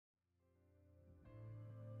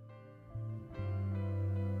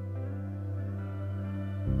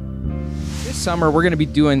This summer, we're going to be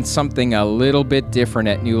doing something a little bit different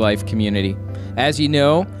at New Life Community. As you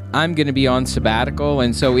know, I'm going to be on sabbatical,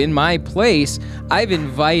 and so in my place, I've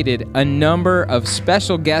invited a number of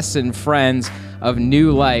special guests and friends of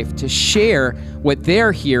New Life to share what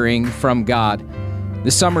they're hearing from God.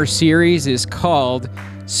 The summer series is called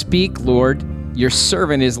Speak, Lord, Your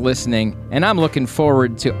Servant is Listening, and I'm looking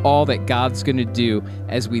forward to all that God's going to do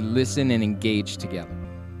as we listen and engage together.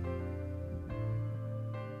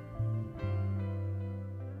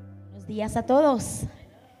 Buenos días a todos.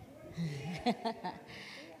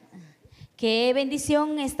 Qué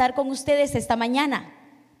bendición estar con ustedes esta mañana.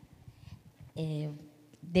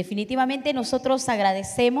 Definitivamente nosotros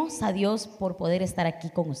agradecemos a Dios por poder estar aquí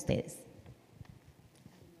con ustedes.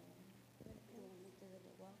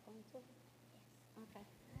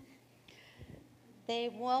 They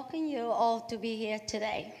welcome you all to be here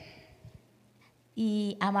today.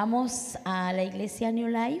 Y amamos a la iglesia New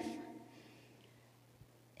Life.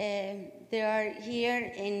 They are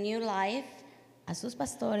here in New Life, A sus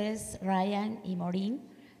pastores Ryan y Maureen.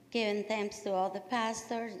 giving thanks to all the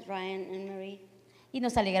pastors, Ryan and Marie. Y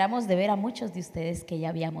nos alegramos de ver a muchos de ustedes que ya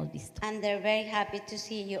habíamos visto. And they're very happy to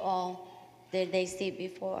see you all that they see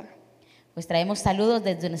before. Pues traemos saludos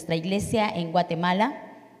desde nuestra iglesia en Guatemala.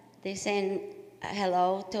 They send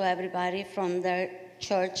hello to everybody from their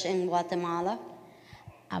church in Guatemala.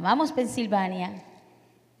 Amamos Pensilvania.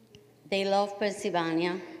 They love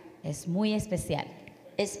Pennsylvania. Es muy especial.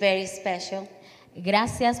 It's very special.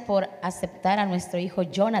 Gracias por aceptar a nuestro hijo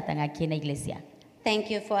Jonathan aquí en la iglesia. Thank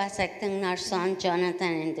you for accepting our son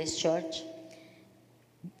Jonathan in this church.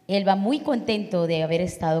 Él va muy contento de haber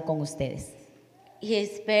estado con ustedes. He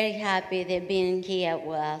is very happy they've been here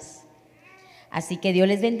with us. Así que Dios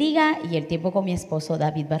les bendiga y el tiempo con mi esposo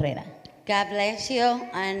David Barrera. God bless you,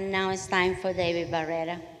 and now it's time for David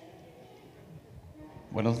Barrera.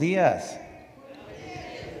 Buenos días.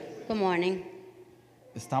 Good morning.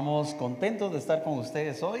 Estamos contentos de estar con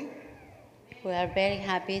ustedes hoy We are very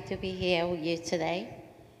happy to be here with you today.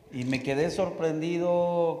 y me quedé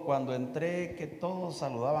sorprendido cuando entré que todos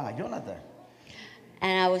saludaban a Jonathan.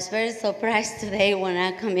 And I was very surprised today when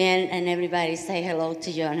I come in and everybody say hello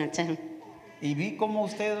to Jonathan. Y vi cómo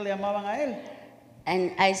ustedes le llamaban a él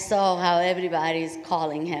And I saw how everybody is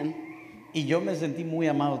calling him. y yo me sentí muy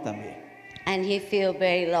amado también. And he feel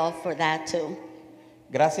very loved for that too.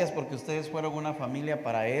 Gracias porque ustedes fueron una familia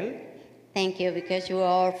para él Thank you because you are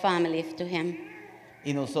all family to him.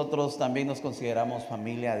 y nosotros también nos consideramos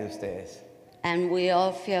familia de ustedes. And we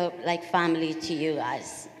all feel like family to you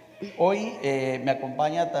guys. Hoy me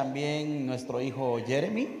acompaña también nuestro hijo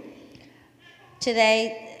Jeremy.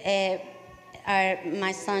 Today,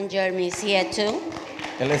 my son Jeremy is here too.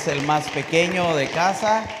 Él es el más pequeño de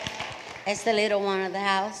casa. It's the little one of the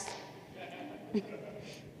house.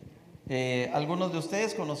 Algunos de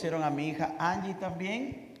ustedes conocieron a mi hija Angie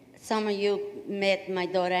también. Some of you met my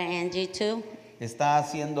daughter Angie too. Está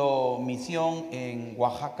haciendo misión en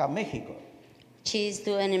Oaxaca, México. She's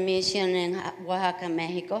doing a mission in Oaxaca,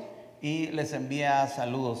 Mexico. Y les envía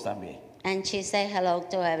saludos también. And she say hello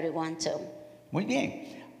to everyone too. Muy bien.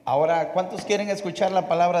 Ahora, ¿cuántos quieren escuchar la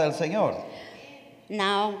palabra del Señor?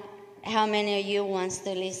 Now, how many of you wants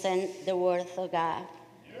to listen the word of God?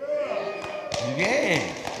 Muy bien.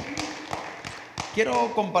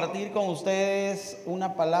 Quiero compartir con ustedes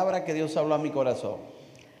una palabra que Dios habló a mi corazón.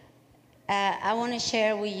 I want to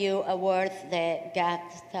share with you a word that God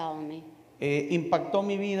is telling me. Impactó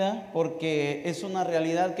mi vida porque es una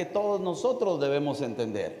realidad que todos nosotros debemos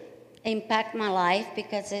entender. Impact my life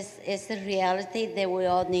because it's a reality that we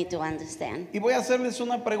all need to understand. Y voy a hacerles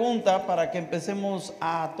una pregunta para que empecemos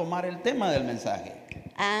a tomar el tema del mensaje.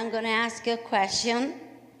 I'm going to ask you a question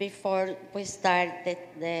before we start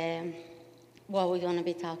what we're going to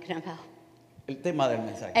be talking about. El tema del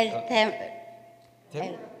mensaje.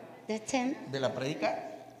 ¿Tema? The theme, ¿De la predica?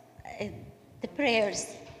 the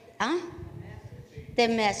prayers, huh? The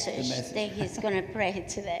message, The message. that he's going to pray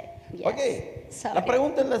today. Yes. Ok, Sorry. la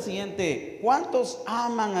pregunta es la siguiente, ¿cuántos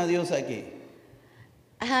aman a Dios aquí?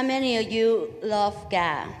 How many of you love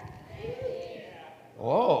God?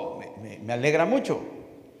 Oh, me alegra mucho.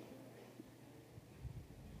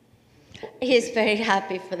 He's very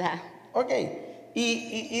happy for that. Ok,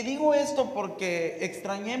 y digo esto porque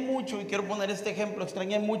extrañé mucho, y quiero poner este ejemplo,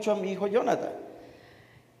 extrañé mucho a mi hijo Jonathan.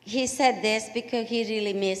 He said this because he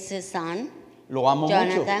really missed his son, Lo amo mucho.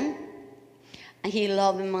 Jonathan. And he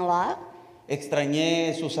loved him a lot.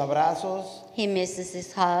 Extrañé sus abrazos, He misses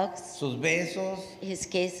his hugs, sus besos, his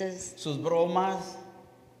kisses, sus bromas.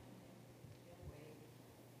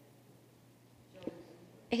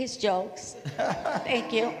 his jokes.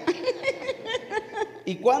 Thank you.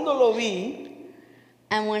 Y cuando lo vi,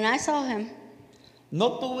 And when I saw him,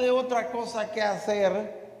 no tuve otra cosa que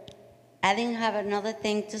hacer I didn't have another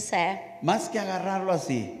thing to say más que agarrarlo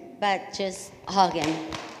así, but just hug him.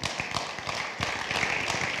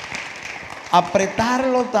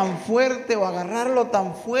 apretarlo tan fuerte o agarrarlo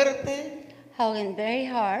tan fuerte Hug him very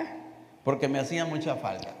hard porque me hacía mucha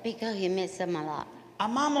falta. because he missed him a lot.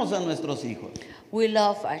 Amamos a nuestros hijos We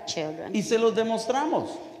love our children y se los demostramos.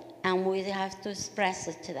 and we have to express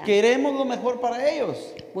it to them. Queremos lo mejor para ellos.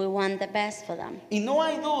 We want the best for them. Y no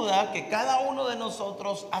hay duda que cada uno de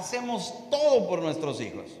nosotros hacemos todo por nuestros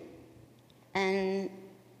hijos. And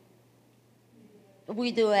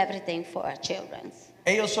we do everything for our children.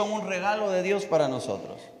 Ellos son un regalo de Dios para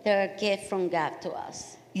nosotros. They're a gift from God to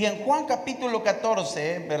us. Y en Juan capítulo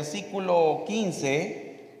 14, versículo 15,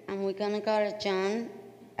 And we're going to go to John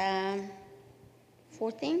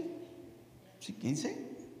 14? ¿sí, 15?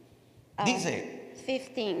 Oh, Dice,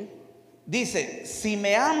 15. si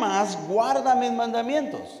me amas, guarda mis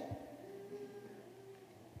mandamientos.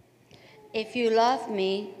 If you love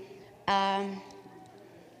me,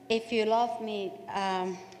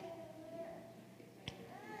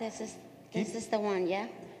 this is the one, yeah?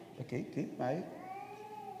 Okay, keep, ahí.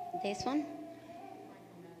 This one?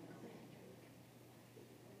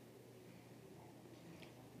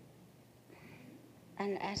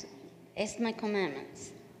 And it's my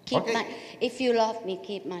commandments. Okay. If you love me,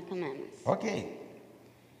 keep my commandments. Ok.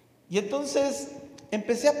 Y entonces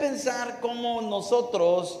empecé a pensar cómo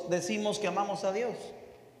nosotros decimos que amamos a Dios.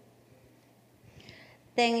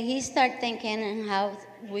 Then he started thinking on how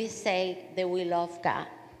we say that we love God.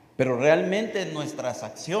 Pero realmente nuestras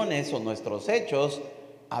acciones o nuestros hechos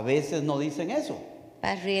a veces no dicen eso.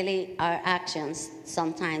 But really, our actions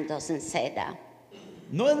sometimes doesn't say that.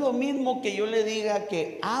 No es lo mismo que yo le diga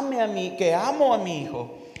que que amo a mi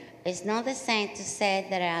hijo It's not the same to say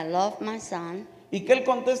that I love my son y que él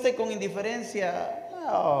conteste con indiferencia.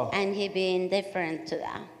 "No". and he be indifferent to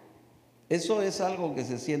that. Eso es algo que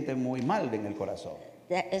se siente muy mal en el corazón.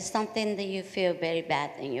 That is something that you feel very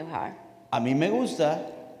bad in your heart. A mí me gusta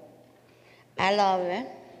I love it.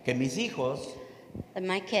 que mis hijos That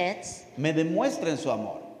my kids me demuestren su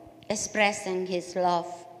amor. expressing his love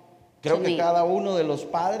Creo to que me. cada uno de los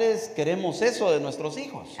padres queremos eso de nuestros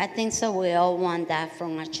hijos. I think so. We all want that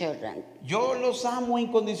from our children. Yo los amo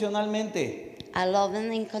incondicionalmente. I love them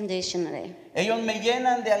unconditionally. Ellos me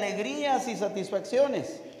llenan de alegrías y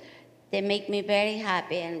satisfacciones. They make me very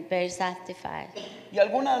happy and very satisfied. Y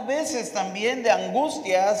algunas veces también de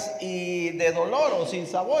angustias y de dolor o sin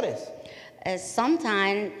sabores.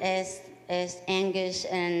 Sometimes it's anguish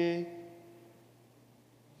and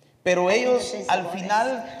Pero ellos sin al sabores.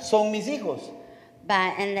 final son mis hijos.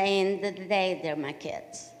 but in the end of the day, they're my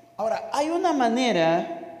kids. Ahora, hay una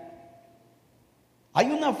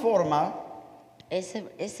forma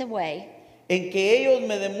It's a way, en que ellos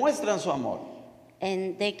me demuestran su amor.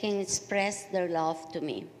 and they can express their love to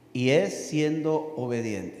me. Y es siendo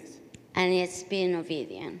obedientes. And it's being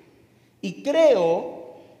obedient. Y creo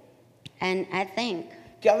And I think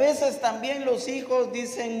que a veces también los hijos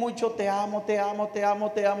dicen mucho te amo, te amo, te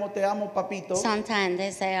amo, te amo, te amo, papito. sometimes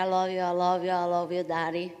they say, I love you, I love you, I love you,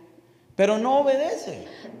 daddy. Pero no obedecen.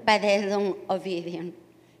 But they don't obedient.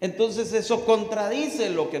 Entonces eso contradice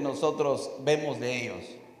lo que nosotros vemos de ellos.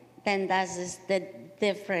 Then that's just the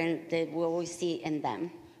difference that what we see in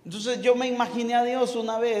them. Entonces yo me imaginé a Dios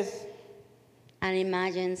una vez And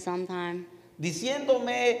imagine sometime,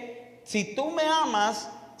 diciéndome, si tú me amas,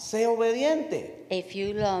 sé obediente. if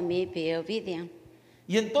you love me, be obedient.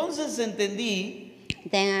 Y entonces entendí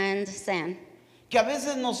Then I understand que a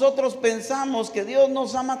veces nosotros pensamos que Dios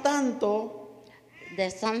nos ama tanto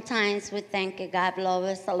that sometimes we think that God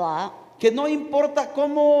loves us a lot, que no importa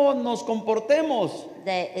cómo nos comportemos.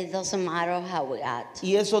 that it doesn't matter how we act.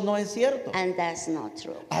 Y eso no es cierto. And that's not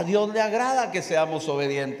true. A Dios le agrada que seamos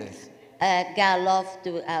obedientes. God loves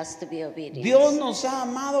us to be obedient. Dios nos ha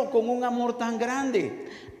amado con un amor tan grande.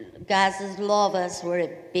 God's love us with a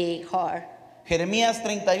big heart. Jeremías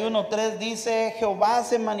 31:3 dice, Jehová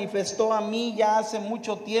se manifestó a mí ya hace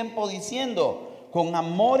mucho tiempo diciendo, con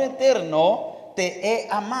amor eterno te he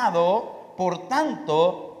amado, por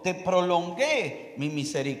tanto te prolongué mi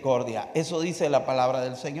misericordia. Eso dice la palabra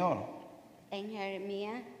del Señor. En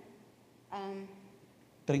Jeremías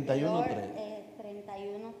 31:3.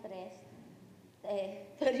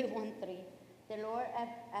 31:3. The Lord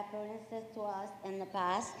appeared to us in the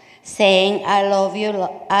past, saying, I love you,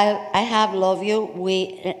 I have loved you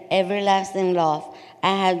with everlasting love.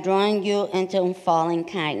 I have drawn you into unfailing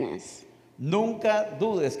kindness. Nunca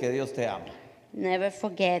dudes que Dios te ama. Never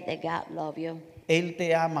forget that God loves you. Él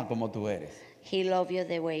te ama como tú eres. He loves you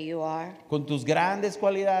the way you are, con tus grandes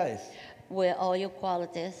cualidades with all your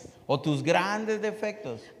qualities, o tus grandes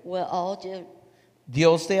defectos. with all your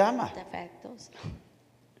Dios te ama. defectos.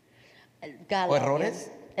 God ¿O love errores?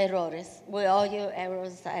 you. Errores. With all your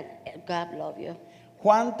errors, God love you.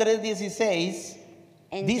 Juan 3:16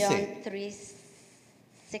 In dice, John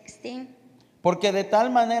 3:16, porque de tal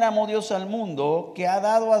manera amó Dios al mundo que ha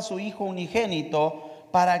dado a su Hijo unigénito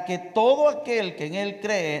para que todo aquel que en él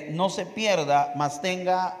cree no se pierda, mas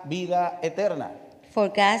tenga vida eterna. for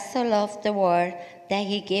God so loved the world that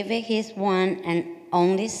he gave his one and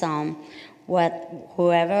only Son,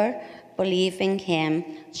 whoever believes in him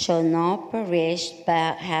shall not perish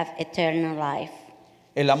but have eternal life.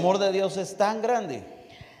 El amor de Dios es tan grande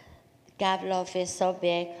God's love is so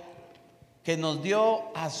big que nos dio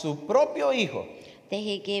a su propio Hijo that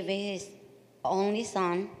he gave his only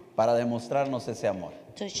Son para demostrarnos ese amor.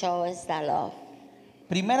 to show us that love.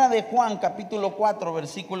 Primera de Juan capítulo 4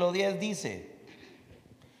 versículo 10 dice,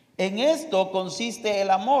 en esto consiste el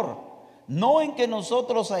amor, no en que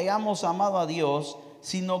nosotros hayamos amado a Dios,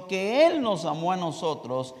 sino que Él nos amó a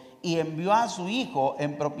nosotros y envió a su Hijo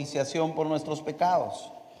en propiciación por nuestros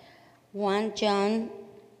pecados. 1 John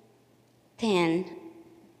 10,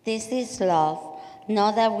 this is love,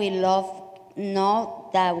 not that we love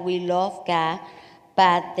God,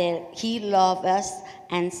 but that he loved us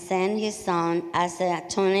and sent his Son as an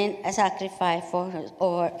atoning sacrifice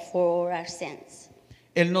for our sins.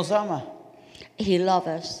 Él nos ama. He loves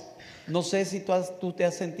us. No sé si tú te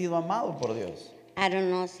has sentido amado por Dios, I don't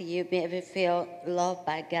know if you ever feel loved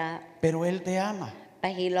by God, pero Él te ama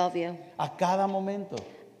but he loves you a cada momento,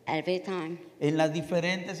 every time en las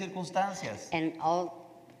diferentes circunstancias. and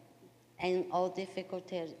all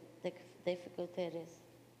difficulties.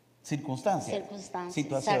 Circunstancias,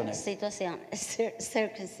 Circumstances.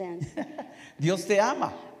 situaciones. Dios te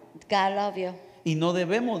ama God loves you, y no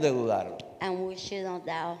debemos de dudarlo. and we should not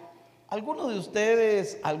doubt. ¿Alguno de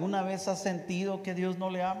ustedes alguna vez ha sentido que Dios no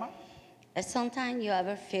le ama? Sometimes you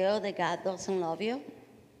ever feel that God doesn't love you?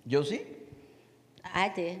 Yo sí. I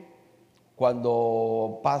did.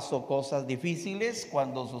 Cuando paso cosas difíciles,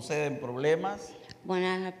 cuando suceden problemas, When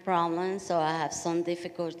I have problems or I have some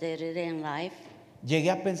difficulty in life,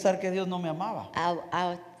 llegué a pensar que Dios no me amaba.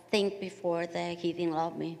 I think before that he didn't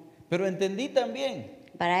love me. Pero entendí también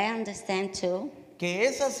But I understand too que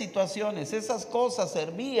esas situaciones, esas cosas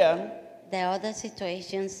servían that other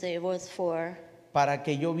situations it was for para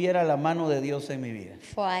que yo viera la mano de Dios en mi vida.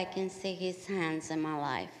 I can see his hands in my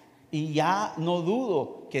life. Y ya no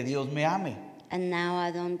dudo que Dios me ame. And now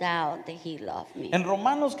I don't doubt that he loved me. En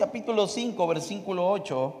Romanos capítulo 5, versículo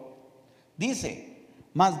 8, dice,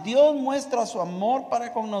 mas Dios muestra su amor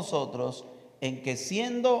para con nosotros en que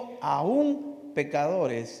siendo aún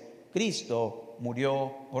pecadores, Cristo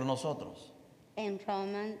murió por nosotros. In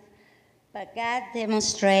Romans, but God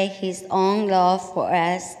demonstrated his own love for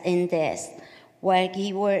us in this, while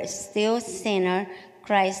we were still sinners,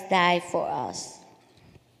 Christ died for us.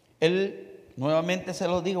 Él, nuevamente se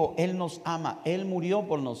lo digo, Él nos ama, Él murió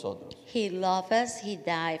por nosotros. He loved us, he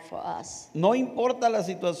died for us. No importa la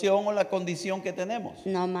situación o la condición que tenemos,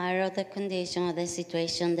 No matter the condition or the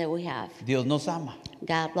situation that we have, Dios nos ama.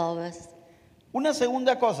 God loves us. Una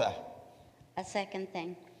segunda cosa, A second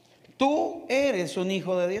thing, tú eres un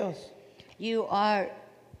hijo de Dios. you are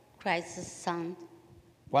Christ's son.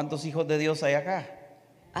 ¿Cuántos hijos de Dios hay acá?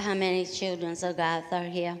 How many children of God are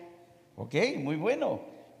here? Ok, muy bueno.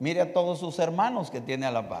 Mire a todos sus hermanos que tiene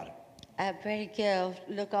a la par. Very good.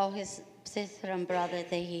 Look all his sister and brother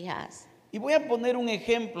that he has. Y voy a poner un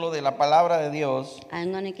ejemplo de la palabra de Dios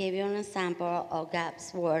I'm going to give you an example of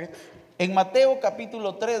God's word. en Mateo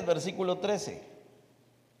capítulo 3, versículo 13.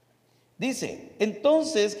 Dice,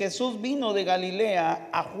 entonces Jesús vino de Galilea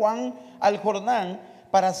a Juan al Jordán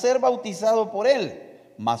para ser bautizado por él.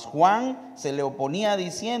 Mas Juan se le oponía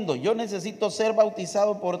diciendo, yo necesito ser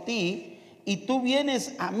bautizado por ti y tú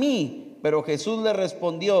vienes a mí. Pero Jesús le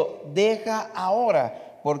respondió, deja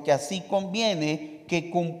ahora, porque así conviene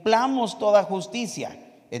que cumplamos toda justicia.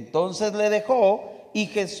 Entonces le dejó y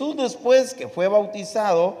Jesús después que fue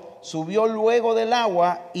bautizado, subió luego del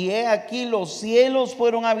agua y he aquí los cielos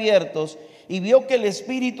fueron abiertos y vio que el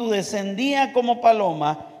Espíritu descendía como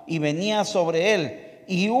paloma y venía sobre él.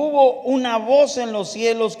 Y hubo una voz en los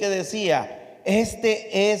cielos que decía,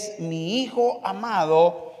 este es mi Hijo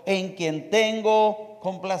amado en quien tengo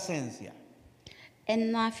complacencia.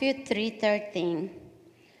 In Matthew 3:13,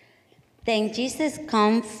 then Jesus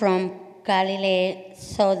come from Galilee,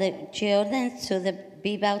 so the Jordan to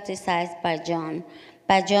be baptized by John.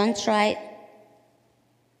 But John tried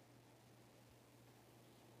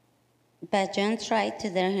But John tried to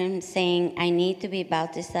lure him, saying, I need to be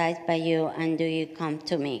baptized by you, and do you come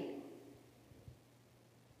to me?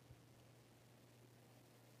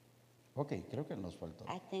 Ok, creo que nos faltó.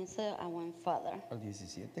 I think so. I went further. Al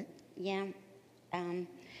 17. Yeah.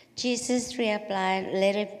 Jesus replied,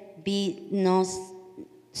 let it be no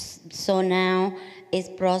so now it's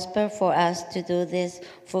prosper for us to do this,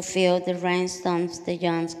 fulfill the rainstorms the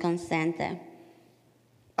John's consented.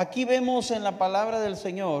 Aquí vemos en la palabra del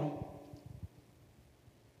Señor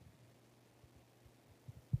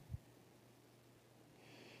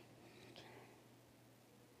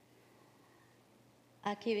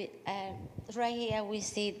Right here we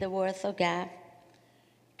see the word of God.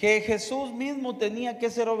 que Jesús mismo tenía que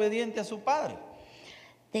ser obediente a su Padre.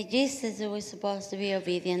 That Jesus was supposed to be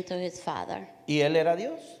obedient to his Father, Y Él era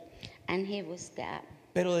Dios, and he was God,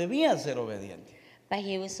 pero debía ser obediente. but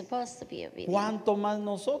he was supposed to be obedient. ¿Cuánto más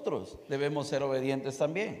nosotros debemos ser obedientes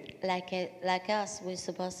también? Like us, we're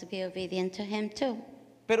supposed to be obedient to him too.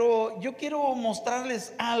 Pero yo quiero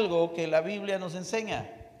mostrarles algo que la Biblia nos enseña.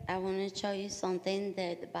 I want to show you something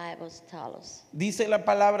that the Bible tells us. Dice la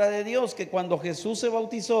palabra de Dios que cuando Jesús se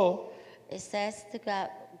bautizó, It says to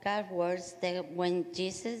God words that when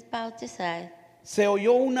Jesus baptized, se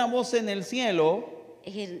oyó una voz en el cielo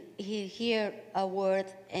he heard a word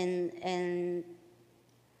in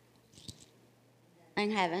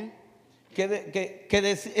heaven.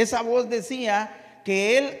 esa voz decía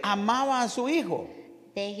que él amaba a su hijo.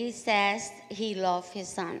 That he says he loved his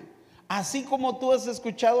son. Así como tú has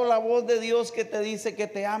escuchado la voz de Dios que te dice que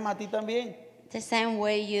te ama a ti también. The same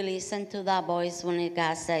way you listen to that voice when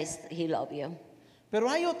God says he loves you. Pero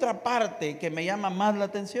hay otra parte que me llama más la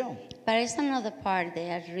atención. But it's another part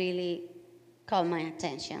that really caught my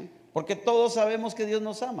attention. Porque todos sabemos que Dios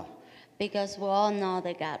nos ama. Because we all know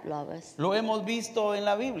that God loves us. Lo hemos visto en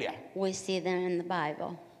la Biblia. We see them in the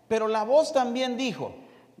Bible. Pero la voz también dijo,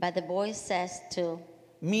 But the voice says to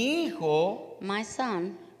mi hijo my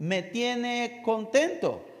son, me tiene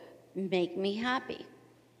contento. make me happy.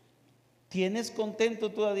 ¿Tienes contento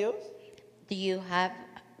tú a Dios? Do you have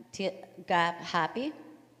God happy?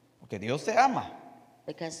 Porque Dios te ama.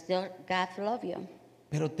 Because God loves you.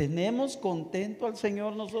 Pero ¿tenemos contento al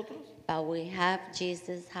Señor nosotros? But we have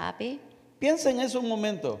Jesus happy. Piensa en eso un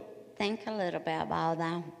momento. Think a little bit about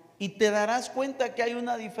that. Y te darás cuenta que hay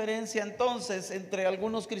una diferencia entonces entre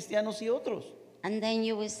algunos cristianos y otros. And then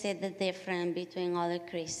you will see the difference between other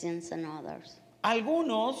Christians and others.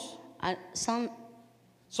 Algunos Some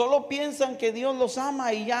solo piensan que Dios los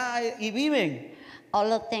ama y ya y viven.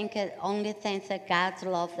 only think that God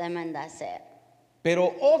loves them and that's it.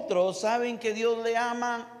 Pero otros saben que Dios le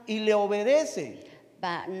ama y le obedecen.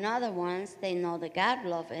 But another ones, they know that God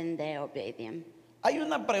loves and they obey them. Hay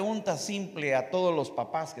una pregunta simple a todos los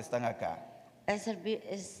papás que están acá.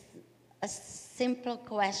 It's a simple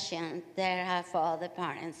question that I have for all the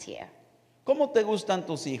parents here. ¿Cómo te gustan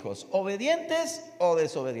tus hijos? ¿Obedientes o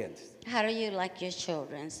desobedientes? How do you like your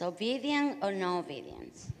children? Obedient or no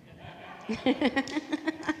obedience?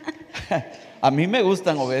 A mí me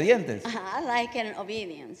gustan obedientes. I like an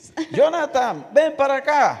obedience. Jonathan, ven para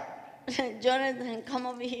acá. Jonathan, come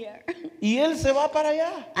over here. Y él se va para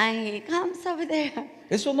allá. And he comes over there.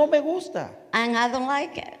 Eso no me gusta. And I don't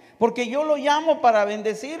like it. Porque yo lo llamo para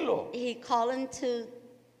bendecirlo. He called him to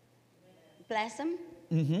bless him.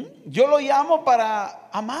 Yo lo llamo para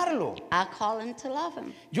amarlo. I call him to love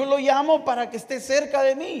him. Yo lo llamo para que esté cerca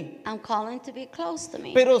de mí. I'm calling to be close to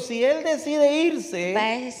me. Pero si él decide irse,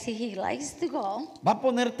 But he likes to go. va a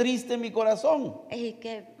poner triste mi corazón. He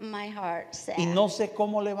get my heart sad. Y no sé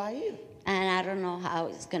cómo le va a ir. And I don't know how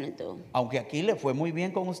it's going to do. Aunque aquí le fue muy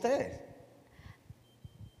bien con ustedes.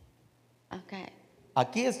 Okay.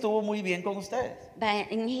 Aquí estuvo muy bien con ustedes.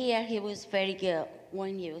 But in here, he was very good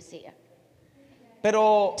when he was here.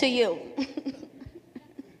 Pero To you.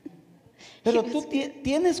 tú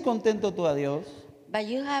tienes contento tú a Dios. But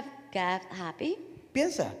you have God happy.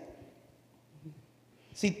 Piensa.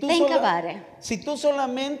 Si tú, Think about it. si tú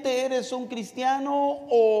solamente eres un cristiano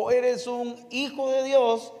o eres un hijo de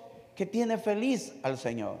Dios que tiene feliz al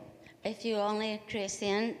Señor. If you're only a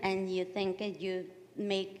Christian and you think that you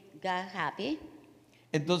make God happy,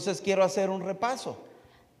 Entonces quiero hacer un repaso.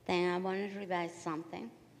 then I want to revise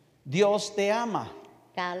something. Dios te ama.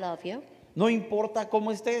 God loves you, No importa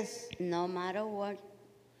cómo estés. no matter what.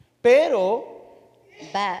 Pero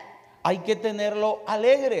But hay que tenerlo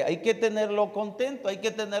alegre, hay que tenerlo contento, hay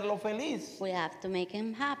que tenerlo feliz. we have to make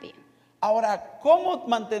him happy. Ahora, ¿cómo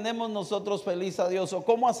mantenemos nosotros feliz a Dios o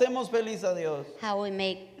cómo hacemos feliz a Dios? How we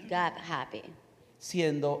make God happy?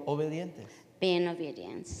 Siendo obedientes. Being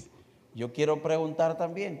obedience. Yo quiero preguntar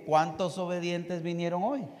también, ¿cuántos obedientes vinieron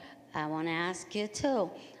hoy? I want to ask you too,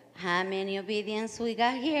 how many obedience we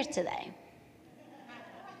got here today?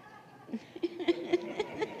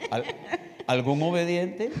 ¿Algún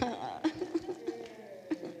obediente?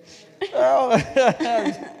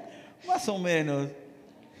 Más o menos.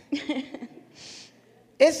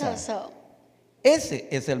 Ese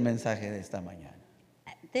es el mensaje de esta mañana.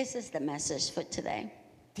 This is the message for today.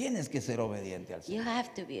 Tienes que ser obediente al Señor. You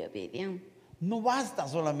have to be obedient. No basta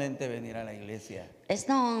solamente venir a la iglesia. It's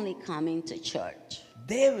not only coming to church.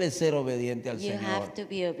 Debes ser obediente al You Señor. have to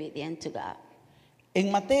be obedient to God. En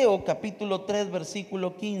Mateo capítulo 3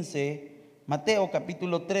 versículo 15, Mateo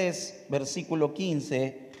capítulo 3 versículo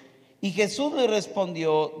 15, y Jesús le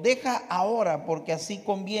respondió, deja ahora porque así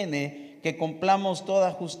conviene que cumplamos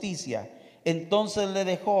toda justicia. Entonces le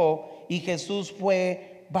dejó y Jesús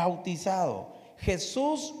fue bautizado.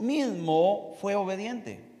 Jesús mismo fue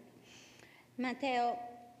obediente. Mateo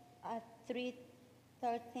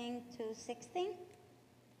 3:13 to 16.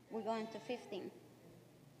 We're going to 15.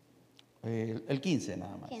 El 15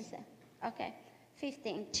 nada más. 15. Okay.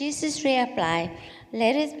 15. Jesus replied,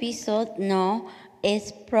 let it be so. No,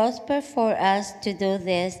 it's prosper for us to do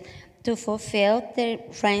this, to fulfill the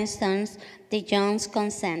reasons the Jones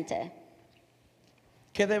consented.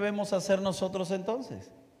 ¿Qué debemos hacer nosotros entonces?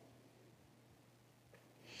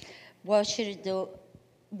 What should we do?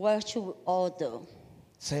 What should we all do?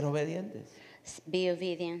 Ser obedientes. Be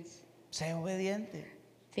obedient. Sé obediente.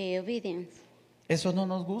 Be obedient. Eso no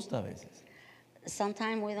nos gusta a veces.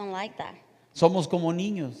 Sometimes we don't like that. Somos como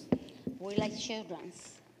niños. We like children.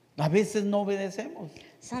 A veces no obedecemos.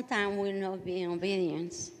 Sometimes we not be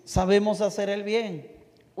obedient. Sabemos hacer el bien,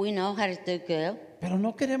 We know how to do good, pero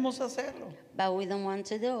no queremos hacerlo. but we don't want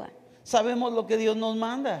to do it. Sabemos lo que Dios nos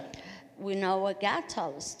manda, We know what God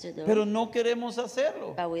told us to do, pero no queremos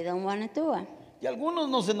hacerlo. but we don't want to do it. Y algunos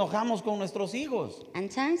nos enojamos con nuestros hijos.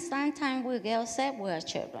 And sometimes we get upset with our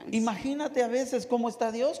children. Imagínate a veces cómo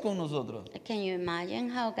está Dios con nosotros. Can you imagine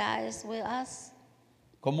how God is with us?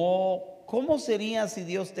 ¿Cómo sería si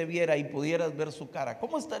Dios te viera y pudieras ver su cara?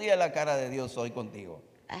 ¿Cómo estaría la cara de Dios hoy contigo?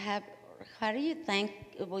 How do you think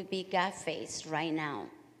it would be God's face right now,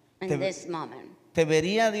 in Te- this moment? ¿Te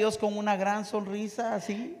vería Dios con una gran sonrisa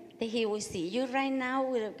así? That He will see you right now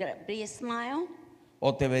with a big smile,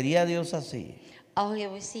 ¿O te vería Dios así? or He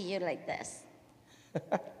will see you like this.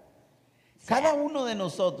 Cada uno de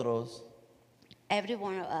nosotros Every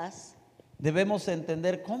one of us, debemos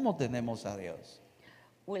entender cómo tenemos a Dios.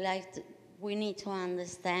 we need to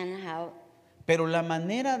understand how, Pero la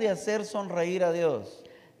manera de hacer sonreír a Dios,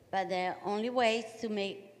 but the only way to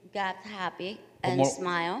make God happy and Como-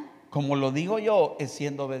 smile como lo digo yo, es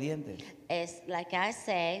siendo obediente. is, like I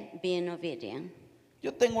say, being obedient.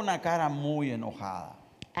 Yo tengo una cara muy enojada,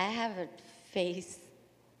 I have a face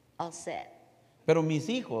upset pero mis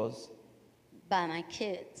hijos, by my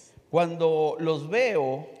kids. cuando los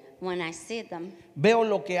veo, When I see them, veo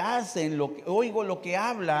lo que hacen, oigo lo que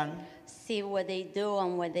hablan, see what they do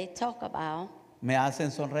and what they talk about, me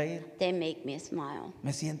hacen sonreír, they make me smile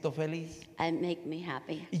me siento feliz. and make me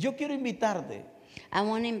happy. Y yo quiero invitarte I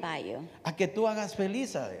want to invite you a que tú hagas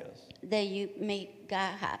feliz a Dios. that you make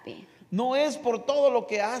God happy. No es por todo lo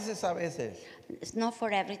que haces a veces, It's not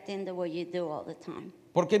for everything the way you do all the time.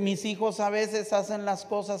 porque mis hijos a veces hacen las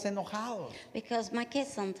cosas enojados, Because my kids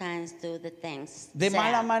sometimes do the things de sad,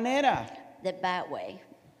 mala manera. the bad way.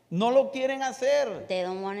 No lo quieren hacer, They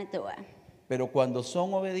don't want to do it. pero cuando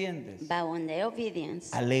son obedientes, But when they're obedient,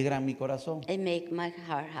 alegran mi corazón. it makes my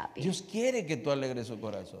heart happy. Dios quiere que tú alegres su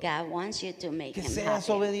corazón, God wants you to make que him seas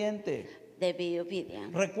happy. obediente. They be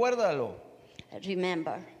obedient. Recuérdalo,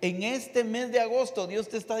 Remember, en este mes de agosto Dios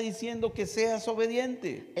te está diciendo que seas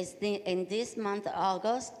obediente. in this month of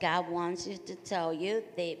August, God wants you to tell you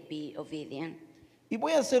they be obedient. Y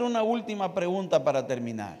voy a hacer una última pregunta para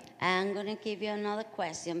terminar. I'm going to give you another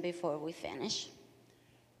question before we finish.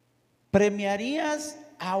 ¿Premiarías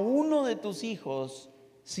a uno de tus hijos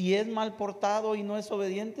si es mal portado y no es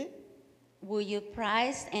obediente? Will you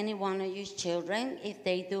prize any one of your children if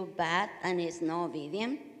they do bad and is not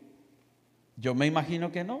obedient? Yo me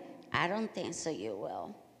imagino que no, I don't think so you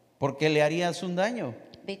will, porque le harías un daño.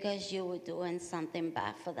 because you were doing something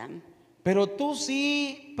bad for them. Pero tú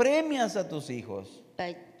sí premias a tus hijos,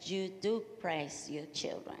 But you do praise your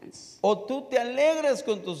children. o tú te alegras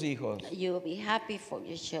con tus hijos You will be happy for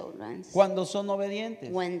your children cuando son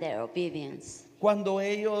obedientes, when they're obedient, cuando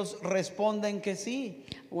ellos responden que sí.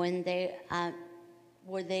 when they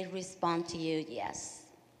respond to you, yes.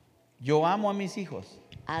 Yo amo a mis hijos,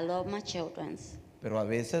 I love my children, pero a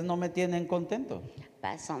veces no me tienen contento.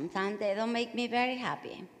 but sometimes they don't make me very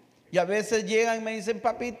happy. Y a veces llegan y me dicen,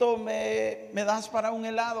 papito, ¿me das para un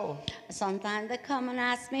helado? Sometimes they come and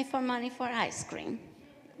ask me for money for ice cream.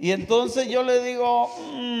 Y entonces yo le digo,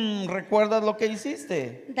 ¿recuerdas lo que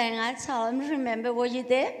hiciste? Then I tell them, remember what you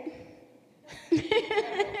did?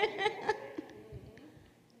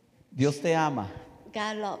 Dios te ama.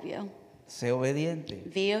 God love you. Sé obediente,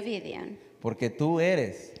 Be obedient porque tú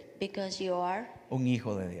eres because you are un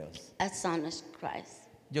hijo de Dios. a son of Christ.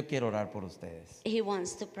 Yo quiero orar por ustedes. He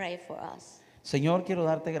wants to pray for us. Señor, quiero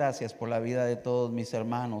darte gracias por la vida de todos mis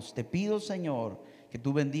hermanos. Te pido, Señor, que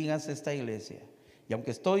tú bendigas esta iglesia. Y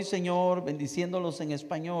aunque estoy, Señor, bendiciéndolos en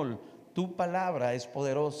español, tu palabra es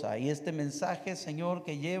poderosa. Y este mensaje, Señor,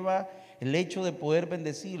 que lleva el hecho de poder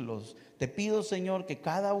bendecirlos, te pido, Señor, que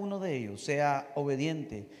cada uno de ellos sea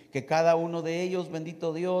obediente, que cada uno de ellos,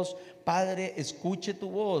 bendito Dios, Padre, escuche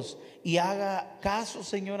tu voz y haga caso,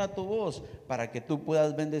 Señor, a tu voz, para que tú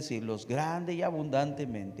puedas bendecirlos grande y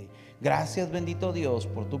abundantemente. Gracias, bendito Dios,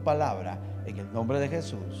 por tu palabra, en el nombre de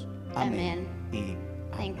Jesús. Amén. Y amén.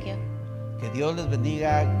 Thank you. Que Dios les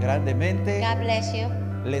bendiga grandemente. God bless you.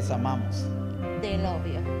 Les amamos. They love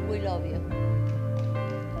you. We love you.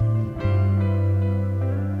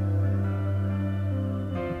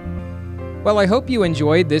 Well, I hope you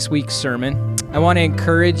enjoyed this week's sermon. I want to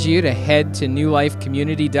encourage you to head to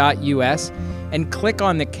newlifecommunity.us and click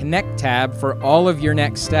on the Connect tab for all of your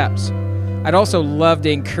next steps. I'd also love to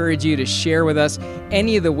encourage you to share with us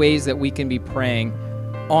any of the ways that we can be praying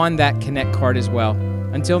on that Connect card as well.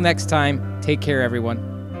 Until next time, take care, everyone.